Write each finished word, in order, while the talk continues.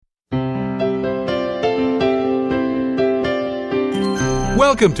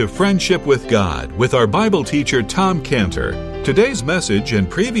Welcome to Friendship with God with our Bible teacher Tom Cantor. Today's message and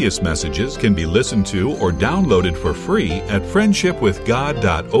previous messages can be listened to or downloaded for free at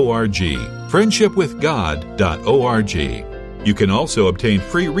friendshipwithgod.org. friendshipwithgod.org. You can also obtain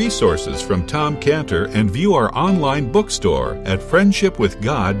free resources from Tom Cantor and view our online bookstore at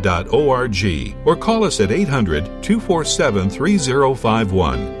friendshipwithgod.org or call us at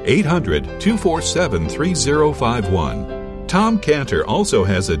 800-247-3051, 800-247-3051. Tom Cantor also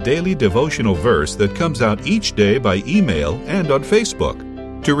has a daily devotional verse that comes out each day by email and on Facebook.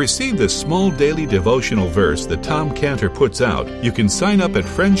 To receive this small daily devotional verse that Tom Cantor puts out, you can sign up at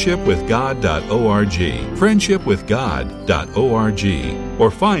friendshipwithgod.org, friendshipwithgod.org,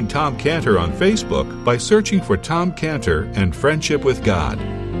 or find Tom Cantor on Facebook by searching for Tom Cantor and Friendship with God.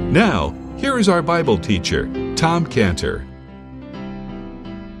 Now, here is our Bible teacher, Tom Cantor.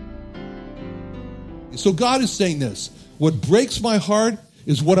 So God is saying this: what breaks my heart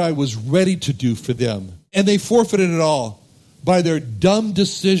is what I was ready to do for them. And they forfeited it all by their dumb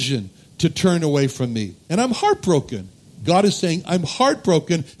decision to turn away from me. And I'm heartbroken. God is saying, I'm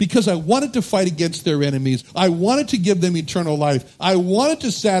heartbroken because I wanted to fight against their enemies. I wanted to give them eternal life. I wanted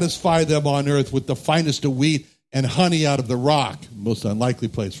to satisfy them on earth with the finest of wheat and honey out of the rock. Most unlikely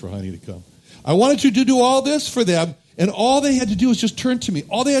place for honey to come. I wanted you to do all this for them, and all they had to do was just turn to me.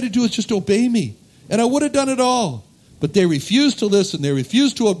 All they had to do was just obey me. And I would have done it all. But they refused to listen. They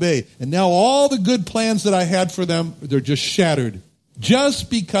refused to obey. And now all the good plans that I had for them, they're just shattered.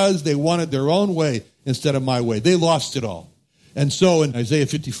 Just because they wanted their own way instead of my way. They lost it all. And so in Isaiah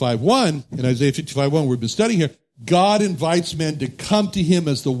 55:1, we've been studying here, God invites men to come to him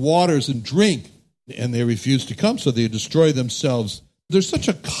as the waters and drink. And they refuse to come, so they destroy themselves. There's such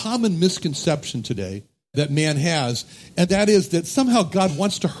a common misconception today that man has, and that is that somehow God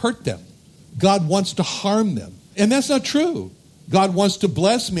wants to hurt them. God wants to harm them. And that's not true. God wants to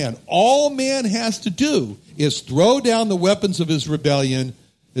bless man. All man has to do is throw down the weapons of his rebellion,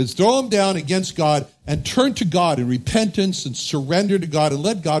 is throw them down against God, and turn to God in repentance and surrender to God and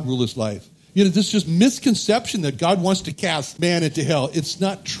let God rule his life. You know, this is just misconception that God wants to cast man into hell. It's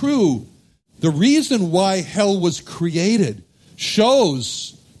not true. The reason why hell was created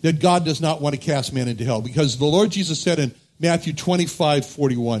shows that God does not want to cast man into hell, because the Lord Jesus said in Matthew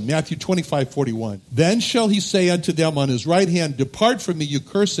 25:41. Then shall he say unto them on his right hand, Depart from me, you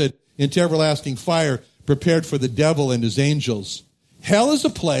cursed, into everlasting fire, prepared for the devil and his angels. Hell is a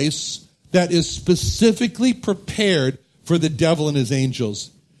place that is specifically prepared for the devil and his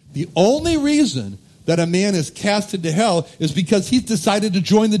angels. The only reason that a man is cast into hell is because he's decided to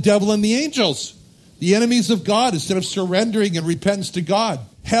join the devil and the angels, the enemies of God, instead of surrendering in repentance to God.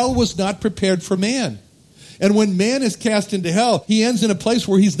 Hell was not prepared for man. And when man is cast into hell, he ends in a place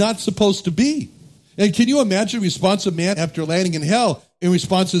where he's not supposed to be. And can you imagine the response of man after landing in hell? In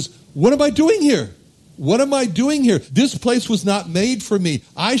response is, what am I doing here? What am I doing here? This place was not made for me.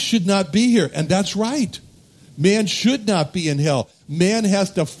 I should not be here. And that's right. Man should not be in hell. Man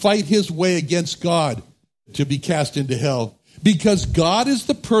has to fight his way against God to be cast into hell. Because God is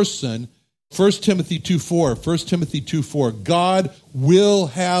the person, 1 Timothy 2:4, God will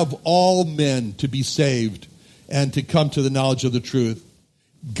have all men to be saved and to come to the knowledge of the truth.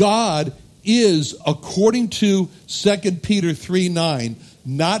 God is, according to 2 Peter 3:9,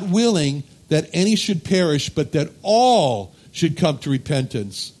 not willing that any should perish, but that all should come to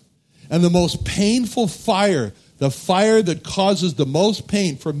repentance. And the most painful fire, the fire that causes the most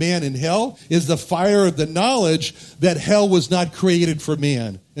pain for man in hell, is the fire of the knowledge that hell was not created for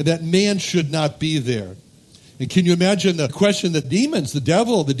man, and that man should not be there. And can you imagine the question that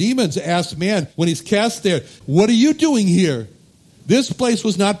the demons asked man when he's cast there? What are you doing here? This place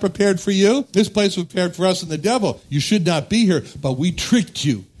was not prepared for you. This place was prepared for us and the devil. You should not be here, but we tricked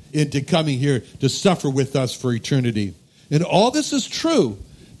you into coming here to suffer with us for eternity. And all this is true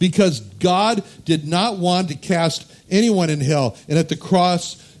because God did not want to cast anyone in hell. And at the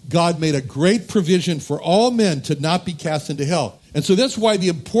cross, God made a great provision for all men to not be cast into hell. And so that's why the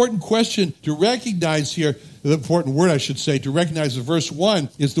important question to recognize here, the important word I should say, to recognize in verse 1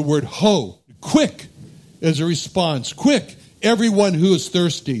 is the word ho. Quick as a response. Quick, everyone who is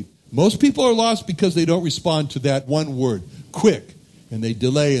thirsty. Most people are lost because they don't respond to that one word, quick. And they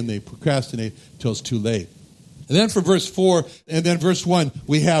delay and they procrastinate until it's too late. And then for verse 4 and then verse 1,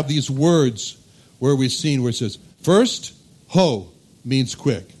 we have these words where we've seen where it says, first, ho means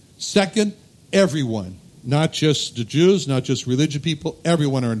quick. Second, everyone. Not just the Jews, not just religious people,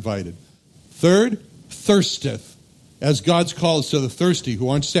 everyone are invited. Third, thirsteth, as God's calls to the thirsty who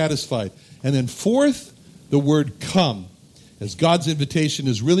aren't satisfied. And then fourth, the word come. as God's invitation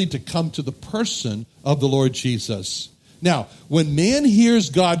is really to come to the person of the Lord Jesus. Now, when man hears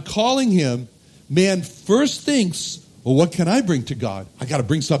God calling him, man first thinks, well, what can I bring to God? I got to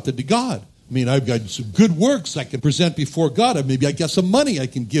bring something to God. I mean, I've got some good works I can present before God. Or maybe I got some money I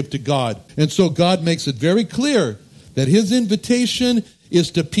can give to God. And so God makes it very clear that his invitation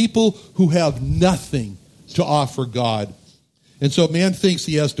is to people who have nothing to offer God. And so man thinks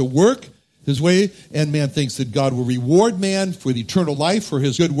he has to work his way, and man thinks that God will reward man for the eternal life for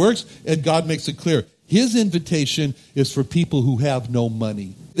his good works, and God makes it clear. His invitation is for people who have no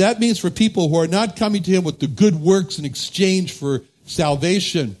money. That means for people who are not coming to him with the good works in exchange for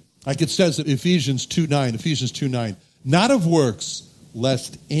salvation. Like it says in Ephesians 2:9, not of works,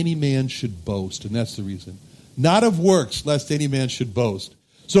 lest any man should boast. And that's the reason. Not of works, lest any man should boast.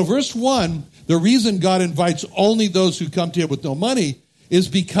 So verse 1, the reason God invites only those who come to him with no money is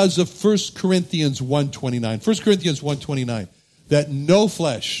because of 1 Corinthians 1:29. 1 Corinthians 1:29, that no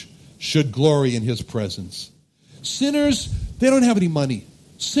flesh should glory in his presence. Sinners, they don't have any money.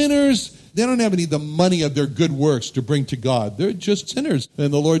 Sinners, they don't have the money of their good works to bring to God. They're just sinners.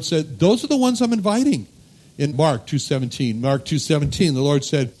 And the Lord said, those are the ones I'm inviting. In Mark 2:17, the Lord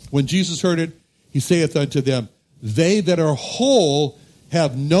said, when Jesus heard it, he saith unto them, they that are whole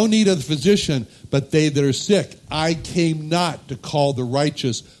have no need of the physician, but they that are sick. I came not to call the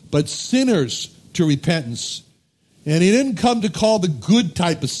righteous, but sinners to repentance. And he didn't come to call the good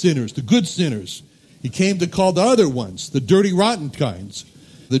type of sinners, the good sinners. He came to call the other ones, the dirty, rotten kinds.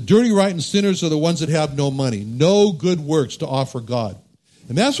 The dirty, rotten sinners are the ones that have no money, no good works to offer God.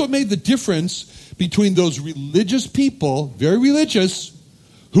 And that's what made the difference between those religious people, very religious,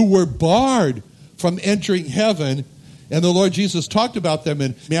 who were barred from entering heaven. And the Lord Jesus talked about them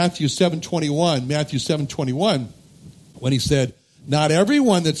in Matthew 7:21, when he said, not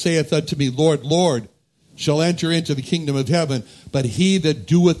everyone that saith unto me, Lord, Lord, shall enter into the kingdom of heaven, but he that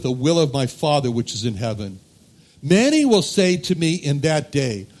doeth the will of my Father which is in heaven. Many will say to me in that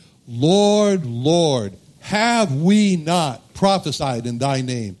day, Lord, Lord, have we not prophesied in thy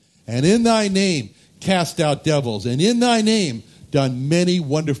name, and in thy name cast out devils, and in thy name done many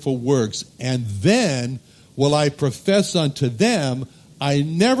wonderful works? And then will I profess unto them, I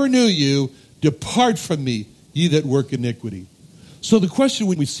never knew you, depart from me, ye that work iniquity. So the question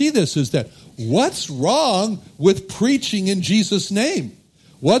when we see this is that, what's wrong with preaching in Jesus' name?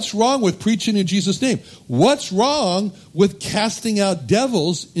 What's wrong with preaching in Jesus' name? What's wrong with casting out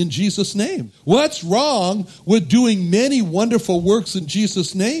devils in Jesus' name? What's wrong with doing many wonderful works in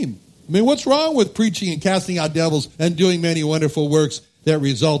Jesus' name? I mean, what's wrong with preaching and casting out devils and doing many wonderful works that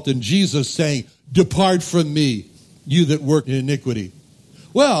result in Jesus saying, depart from me, you that work in iniquity?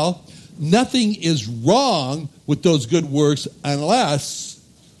 Well, nothing is wrong with those good works unless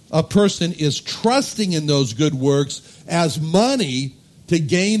a person is trusting in those good works as money to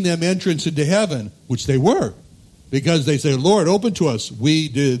gain them entrance into heaven, which they were, because they say, Lord, open to us. We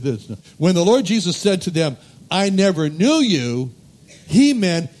did this. When the Lord Jesus said to them, I never knew you, he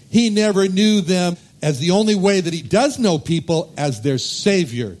meant he never knew them as the only way that he does know people, as their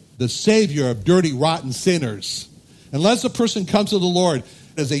Savior, the Savior of dirty, rotten sinners. Unless a person comes to the Lord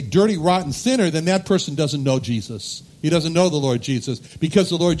as a dirty, rotten sinner, then that person doesn't know Jesus. He doesn't know the Lord Jesus, because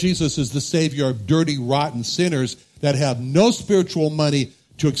the Lord Jesus is the Savior of dirty, rotten sinners that have no spiritual money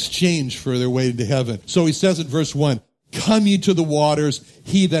to exchange for their way into heaven. So he says in verse 1, come ye to the waters,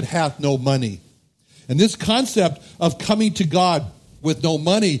 he that hath no money. And this concept of coming to God with no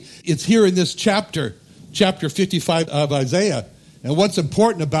money, it's here in this chapter 55 of Isaiah. And what's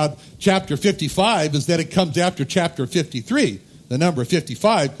important about chapter 55 is that it comes after chapter 53. The number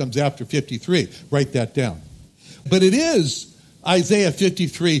 55 comes after 53. Write that down. But it is Isaiah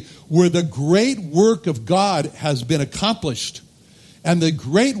 53 where the great work of God has been accomplished. And the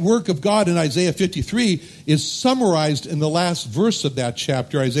great work of God in Isaiah 53 is summarized in the last verse of that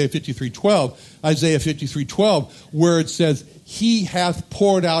chapter, Isaiah 53:12, where it says, he hath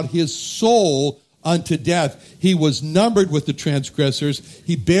poured out his soul unto death. He was numbered with the transgressors.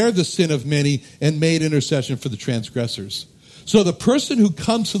 He bare the sin of many and made intercession for the transgressors. So the person who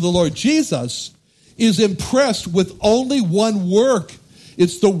comes to the Lord Jesus is impressed with only one work.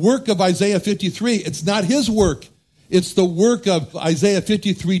 It's the work of Isaiah 53. It's not his work. It's the work of Isaiah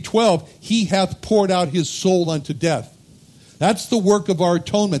 53:12. He hath poured out his soul unto death. That's the work of our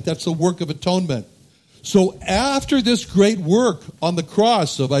atonement. That's the work of atonement. So after this great work on the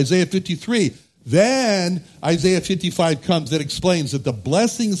cross of Isaiah 53, then Isaiah 55 comes that explains that the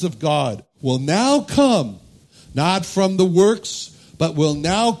blessings of God will now come, not from the works, but will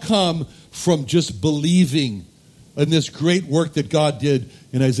now come from just believing in this great work that God did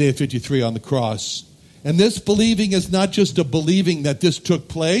in Isaiah 53 on the cross. And this believing is not just a believing that this took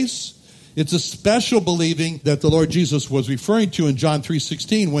place. It's a special believing that the Lord Jesus was referring to in John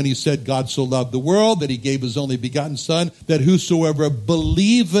 3:16 when he said, God so loved the world that he gave his only begotten Son, that whosoever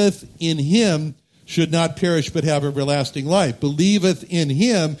believeth in him should not perish but have everlasting life. Believeth in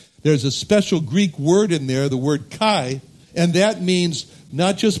him, there's a special Greek word in there, the word kai, and that means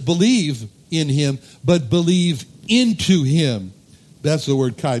not just believe in him, but believe into him. That's the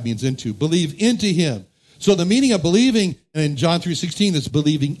word kai means into. Believe into him. So the meaning of believing in John 3:16 is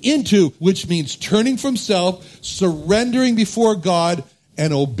believing into, which means turning from self, surrendering before God,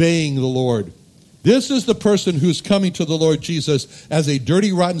 and obeying the Lord. This is the person who's coming to the Lord Jesus as a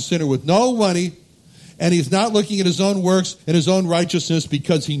dirty, rotten sinner with no money, and he's not looking at his own works and his own righteousness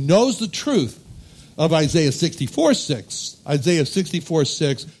because he knows the truth of Isaiah 64:6. Isaiah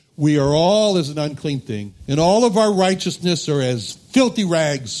 64:6, we are all as an unclean thing, and all of our righteousness are as filthy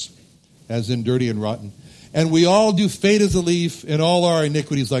rags, as in dirty and rotten. And we all do fade as a leaf, and all our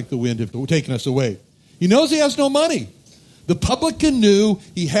iniquities like the wind have taken us away. He knows he has no money. The publican knew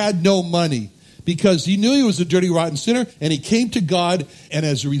he had no money because he knew he was a dirty, rotten sinner, and he came to God, and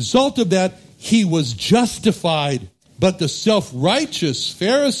as a result of that, he was justified. But the self-righteous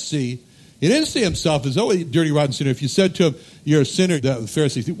Pharisee, he didn't see himself as, oh, a dirty, rotten sinner. If you said to him, you're a sinner, the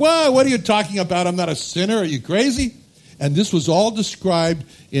Pharisee said, well, what are you talking about? I'm not a sinner. Are you crazy? And this was all described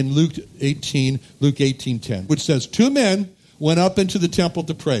in Luke 18:10, which says, 2 men went up into the temple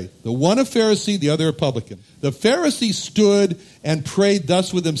to pray. The one a Pharisee, the other a publican. The Pharisee stood and prayed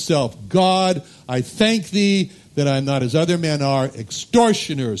thus with himself, God, I thank thee that I am not as other men are,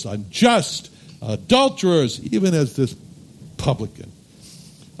 extortioners, unjust, adulterers, even as this publican.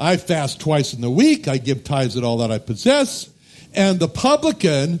 I fast twice in the week. I give tithes of all that I possess. And the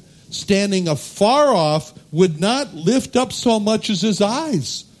publican, standing afar off, would not lift up so much as his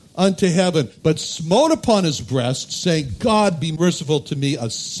eyes unto heaven, but smote upon his breast, saying, God, be merciful to me, a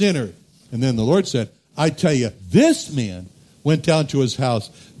sinner. And then the Lord said, I tell you, this man went down to his house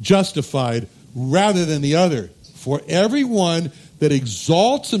justified rather than the other. For everyone that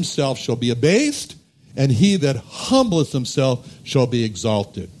exalts himself shall be abased, and he that humbleth himself shall be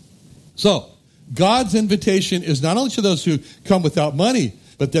exalted. So, God's invitation is not only to those who come without money,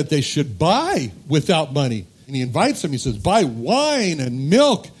 but that they should buy without money. And he invites them, he says, buy wine and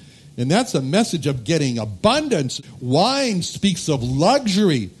milk. And that's a message of getting abundance. Wine speaks of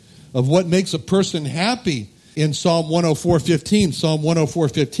luxury, of what makes a person happy. In Psalm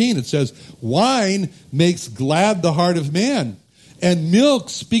 104:15, it says, wine makes glad the heart of man. And milk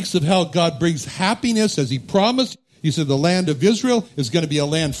speaks of how God brings happiness as he promised. He said the land of Israel is going to be a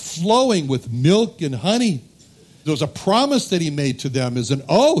land flowing with milk and honey. There was a promise that he made to them as an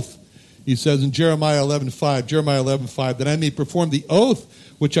oath. He says in Jeremiah 11:5, that I may perform the oath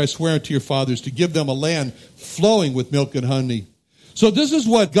which I swear unto your fathers, to give them a land flowing with milk and honey. So this is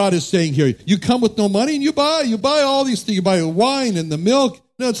what God is saying here. You come with no money and you buy all these things. You buy the wine and the milk.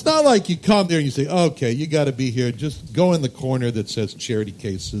 No, it's not like you come there and you say, okay, you got to be here. Just go in the corner that says charity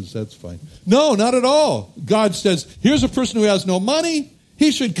cases. That's fine. No, not at all. God says, here's a person who has no money.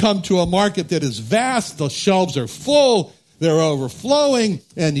 He should come to a market that is vast. The shelves are full. They're overflowing.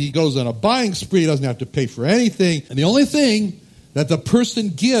 And he goes on a buying spree. He doesn't have to pay for anything. And the only thing that the person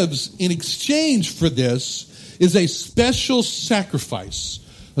gives in exchange for this is a special sacrifice.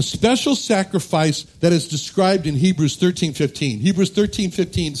 A special sacrifice that is described in Hebrews 13:15. Hebrews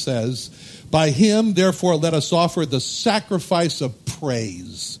 13:15 says, by him, therefore, let us offer the sacrifice of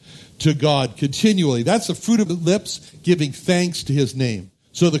praise to God continually. That's the fruit of the lips, giving thanks to his name.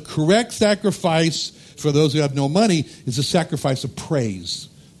 So the correct sacrifice for those who have no money is a sacrifice of praise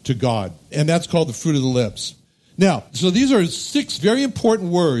to God. And that's called the fruit of the lips. Now, so these are 6 very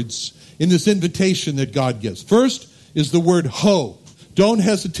important words in this invitation that God gives. First is the word ho. Don't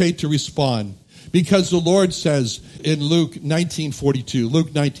hesitate to respond, because the Lord says in Luke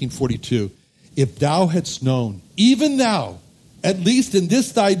 19:42, if thou hadst known, even thou, at least in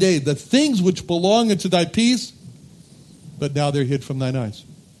this thy day, the things which belong unto thy peace, but now they're hid from thine eyes.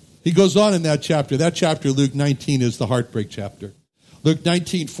 He goes on in that chapter. That chapter, Luke 19, is the heartbreak chapter. Luke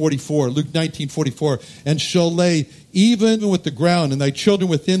 19:44, and shall lay even with the ground, and thy children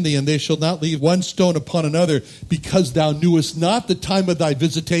within thee, and they shall not leave one stone upon another, because thou knewest not the time of thy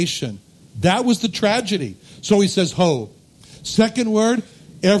visitation. That was the tragedy. So he says, ho. Second word,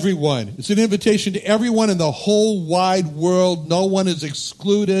 everyone. It's an invitation to everyone in the whole wide world. No one is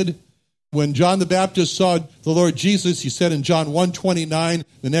excluded. When John the Baptist saw the Lord Jesus, he said in John 1:29,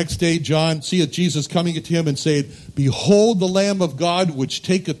 the next day John seeth Jesus coming to him and said, behold the Lamb of God, which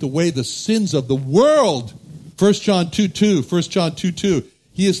taketh away the sins of the world. 1 John 2:2,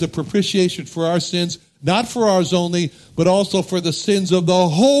 he is the propitiation for our sins, not for ours only, but also for the sins of the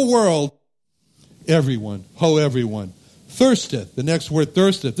whole world. Everyone, everyone. Thirsteth, the next word,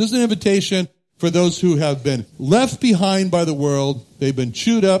 thirsteth. This is an invitation for those who have been left behind by the world. They've been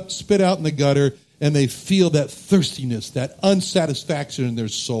chewed up, spit out in the gutter, and they feel that thirstiness, that unsatisfaction in their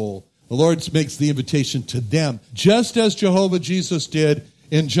soul. The Lord makes the invitation to them, just as Jehovah Jesus did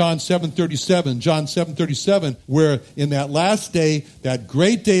in John 7:37, where in that last day, that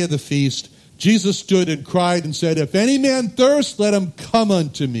great day of the feast, Jesus stood and cried and said, "If any man thirst, let him come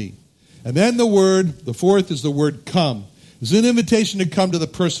unto me." And then the fourth is the word come. It's an invitation to come to the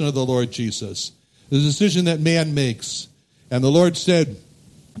person of the Lord Jesus. The decision that man makes. And the Lord said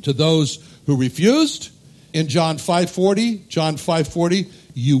to those who refused in John 5:40,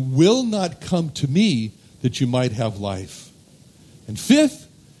 "You will not come to me that you might have life." And fifth,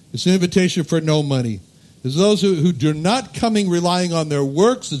 it's an invitation for no money. It's those who do not coming relying on their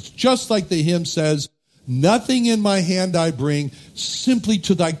works. It's just like the hymn says, "Nothing in my hand I bring, simply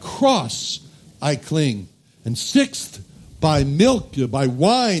to thy cross I cling." And sixth, by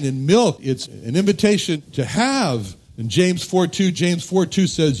wine and milk, it's an invitation to have. And James 4:2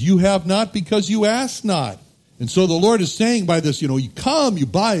 says, "You have not because you ask not." And so the Lord is saying by this, you come, you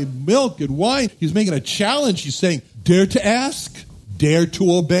buy milk and wine. He's making a challenge. He's saying, dare to ask, dare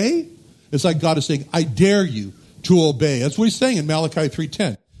to obey. It's like God is saying, I dare you to obey. That's what he's saying in Malachi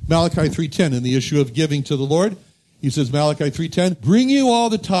 3:10. Malachi 3:10 in the issue of giving to the Lord. He says, Malachi 3:10, "Bring you all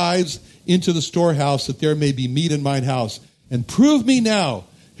the tithes into the storehouse, that there may be meat in mine house. And prove me now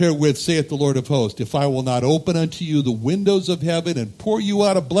herewith, saith the Lord of hosts, if I will not open unto you the windows of heaven and pour you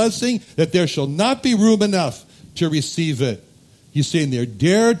out a blessing, that there shall not be room enough to receive it." He's saying there,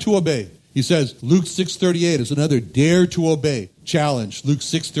 dare to obey. He says, Luke 6:38 is another dare to obey challenge. Luke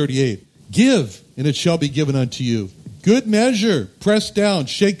 6:38, "Give, and it shall be given unto you. Good measure, pressed down,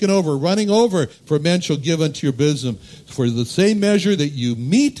 shaken over, running over, for men shall give unto your bosom. For the same measure that you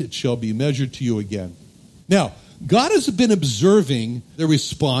mete, it shall be measured to you again." Now, God has been observing the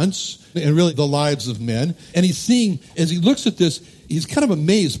response and really the lives of men. And he's seeing, as he looks at this, he's kind of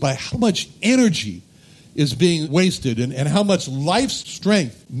amazed by how much energy is being wasted and how much life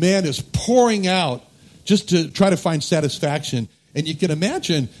strength man is pouring out just to try to find satisfaction. And you can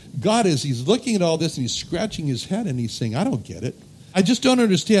imagine God, as he's looking at all this and he's scratching his head and he's saying, I don't get it. I just don't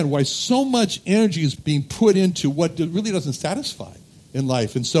understand why so much energy is being put into what really doesn't satisfy in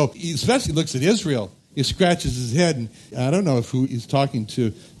life. And so he especially looks at Israel. He scratches his head, and I don't know if who he's talking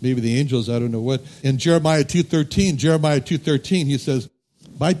to, maybe the angels, I don't know what. In Jeremiah 2:13, he says,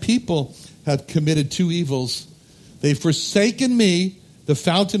 "My people have committed two evils. They've forsaken me, the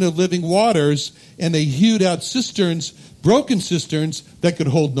fountain of living waters, and they hewed out cisterns, broken cisterns, that could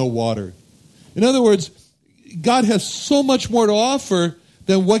hold no water." In other words, God has so much more to offer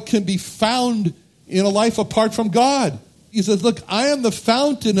than what can be found in a life apart from God. He says, look, I am the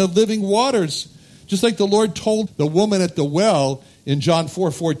fountain of living waters. Just like the Lord told the woman at the well in John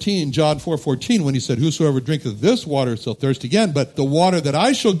 4:14, when he said, "Whosoever drinketh this water shall thirst again, but the water that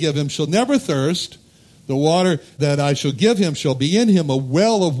I shall give him shall never thirst. The water that I shall give him shall be in him a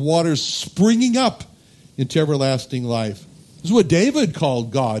well of waters springing up into everlasting life." This is what David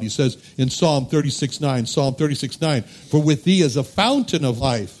called God. He says in Psalm 36:9, "For with thee is a fountain of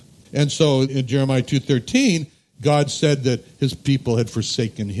life." And so in Jeremiah 2:13, God said that his people had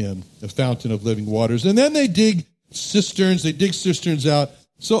forsaken him, a fountain of living waters. And then they dig cisterns out.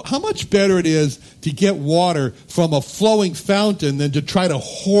 So how much better it is to get water from a flowing fountain than to try to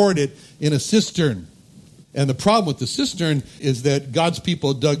hoard it in a cistern. And the problem with the cistern is that God's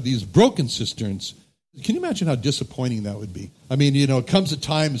people dug these broken cisterns. Can you imagine how disappointing that would be? I mean, it comes a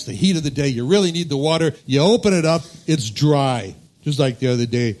time, it's the heat of the day, you really need the water, you open it up, it's dry. Just like the other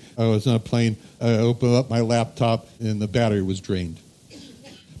day, I was on a plane, I opened up my laptop, and the battery was drained.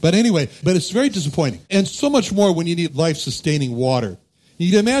 But anyway, it's very disappointing. And so much more when you need life-sustaining water.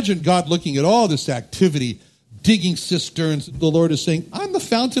 You can imagine God looking at all this activity, digging cisterns. The Lord is saying, I'm the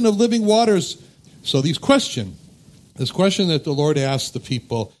fountain of living waters. So this question that the Lord asked the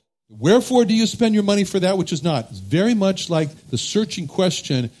people, wherefore do you spend your money for that which is not? It's very much like the searching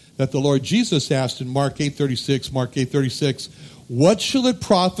question that the Lord Jesus asked in Mark 8:36. What shall it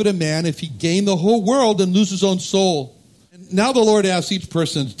profit a man if he gain the whole world and lose his own soul? And now the Lord asks each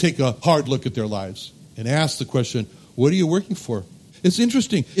person to take a hard look at their lives and ask the question, what are you working for? It's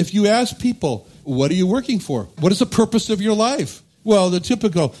interesting. If you ask people, what are you working for? What is the purpose of your life? Well, the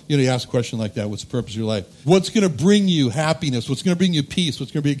typical, you ask a question like that, what's the purpose of your life? What's going to bring you happiness? What's going to bring you peace?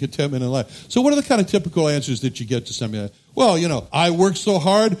 What's going to bring you contentment in life? So what are the kind of typical answers that you get to something like that? Well, I work so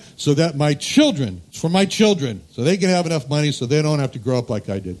hard so that it's for my children, so they can have enough money so they don't have to grow up like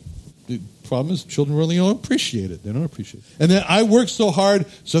I did. problem is children really don't appreciate it. They don't appreciate it. And then I work so hard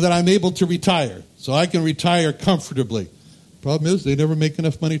so that I'm able to retire, so I can retire comfortably. Problem is they never make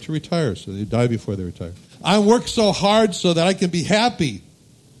enough money to retire, so they die before they retire. I work so hard so that I can be happy.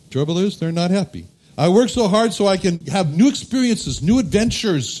 Trouble is, they're not happy. I work so hard so I can have new experiences, new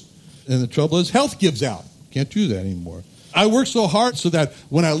adventures. And the trouble is, health gives out. Can't do that anymore. I work so hard so that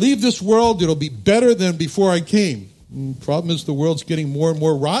when I leave this world, it'll be better than before I came. And the problem is the world's getting more and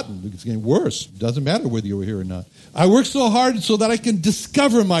more rotten. It's getting worse. It doesn't matter whether you were here or not. I work so hard so that I can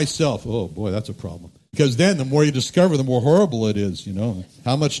discover myself. Oh, boy, that's a problem. Because then the more you discover, the more horrible it is, you know.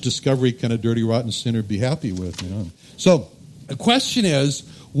 How much discovery can a dirty, rotten sinner be happy with, you know? So the question is,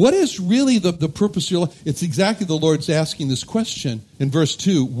 what is really the purpose of your life? It's exactly the Lord's asking this question in verse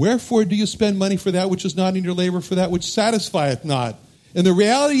 2. Wherefore do you spend money for that which is not in your labor, for that which satisfieth not? And the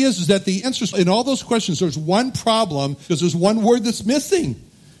reality is that the answers in all those questions, there's one problem, because there's one word that's missing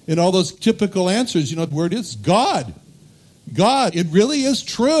in all those typical answers. You know what the word is? God. God. It really is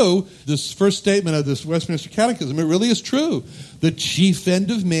true. This first statement of this Westminster Catechism, it really is true. The chief end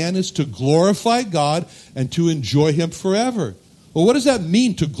of man is to glorify God and to enjoy Him forever. Well, what does that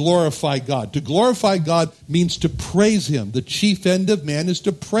mean, to glorify God? To glorify God means to praise Him. The chief end of man is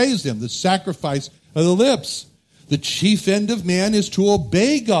to praise Him, the sacrifice of the lips. The chief end of man is to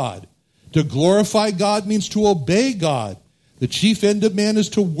obey God. To glorify God means to obey God. The chief end of man is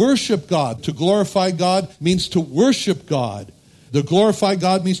to worship God. To glorify God means to worship God. To glorify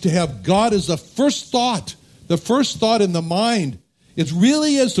God means to have God as the first thought in the mind. It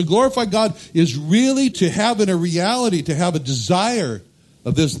really is, to glorify God is really to have in a reality, to have a desire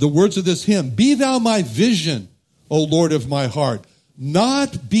of this, the words of this hymn. Be thou my vision, O Lord of my heart.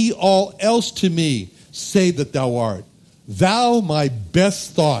 Not be all else to me, say that thou art. Thou my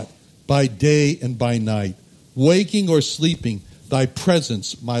best thought by day and by night. Waking or sleeping, thy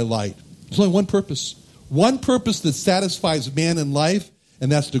presence my light. There's only one purpose that satisfies man in life,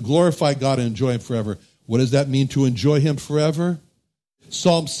 and that's to glorify God and enjoy Him forever. What does that mean, to enjoy Him forever?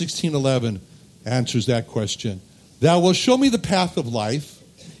 Psalm 16:11 answers that question. Thou wilt show me the path of life.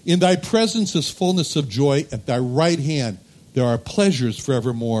 In thy presence is fullness of joy. At thy right hand there are pleasures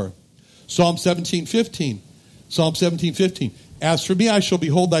forevermore. Psalm 17:15. As for me, I shall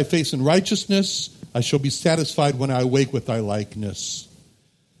behold thy face in righteousness. I shall be satisfied when I awake with thy likeness.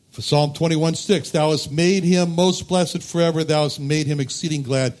 For Psalm 21:6, thou hast made him most blessed forever. Thou hast made him exceeding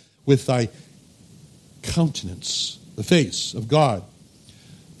glad with thy countenance, the face of God.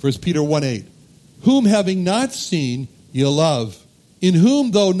 1 Peter 1:8, whom having not seen, ye love, in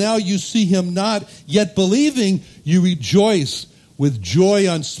whom though now you see him not, yet believing, you rejoice with joy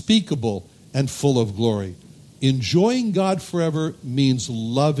unspeakable and full of glory. Enjoying God forever means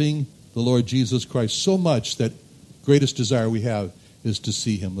loving the Lord Jesus Christ so much that greatest desire we have is to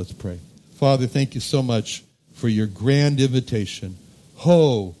see Him. Let's pray. Father, thank you so much for your grand invitation.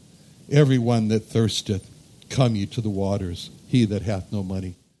 Ho, everyone that thirsteth, come ye to the waters. He that hath no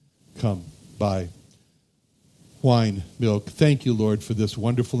money, come, buy wine, milk. Thank you, Lord, for this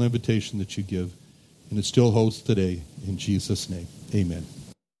wonderful invitation that you give. And it still holds today. In Jesus' name, amen.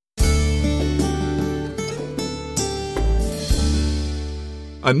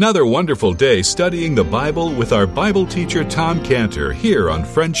 Another wonderful day studying the Bible with our Bible teacher Tom Cantor here on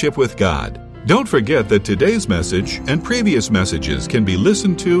Friendship with God. Don't forget that today's message and previous messages can be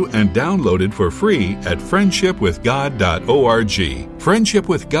listened to and downloaded for free at friendshipwithgod.org.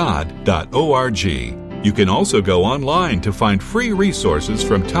 friendshipwithgod.org. You can also go online to find free resources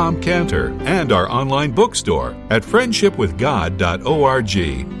from Tom Cantor and our online bookstore at friendshipwithgod.org.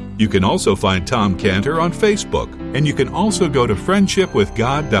 You can also find Tom Cantor on Facebook, and you can also go to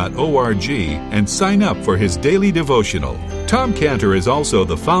friendshipwithgod.org and sign up for his daily devotional. Tom Cantor is also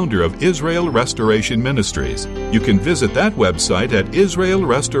the founder of Israel Restoration Ministries. You can visit that website at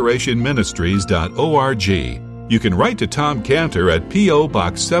israelrestorationministries.org. You can write to Tom Cantor at P.O.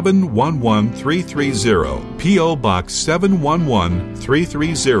 Box 711330, P.O. Box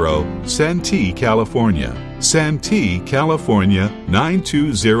 711330, Santee, California. Santee, California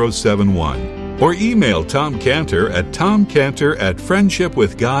 92071. Or email Tom Cantor at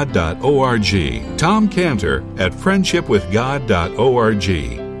tomcantor@friendshipwithgod.org. Tom Cantor at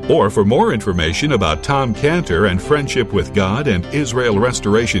friendshipwithgod.org. Or for more information about Tom Cantor and Friendship with God and Israel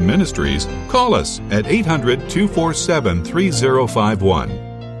Restoration Ministries, call us at 800-247-3051.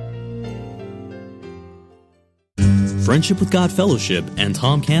 Friendship with God Fellowship and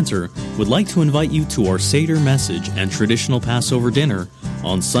Tom Cantor would like to invite you to our Seder message and traditional Passover dinner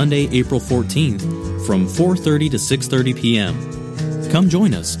on Sunday, April 14th from 4:30 to 6:30 p.m. Come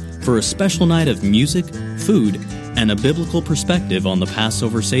join us for a special night of music, food, and a biblical perspective on the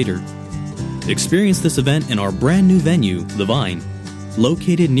Passover Seder. Experience this event in our brand new venue, The Vine,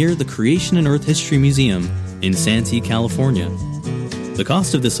 located near the Creation and Earth History Museum in Santee, California. The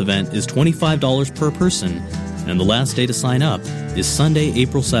cost of this event is $25 per person, and the last day to sign up is Sunday,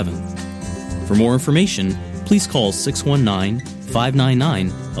 April 7th. For more information, please call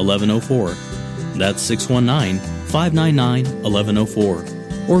 619-599-1104. That's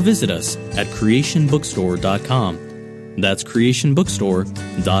 619-599-1104. Or visit us at creationbookstore.com. That's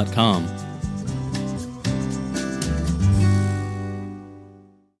creationbookstore.com.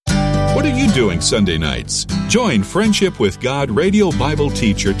 What are you doing Sunday nights? Join Friendship with God radio Bible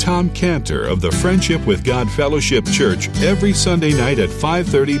teacher Tom Cantor of the Friendship with God Fellowship Church every Sunday night at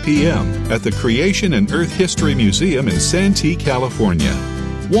 5:30 p.m. at the Creation and Earth History Museum in Santee, California.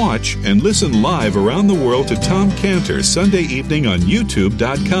 Watch and listen live around the world to Tom Cantor Sunday evening on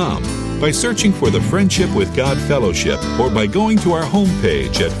YouTube.com by searching for the Friendship with God Fellowship or by going to our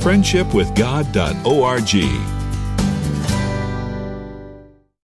homepage at friendshipwithgod.org.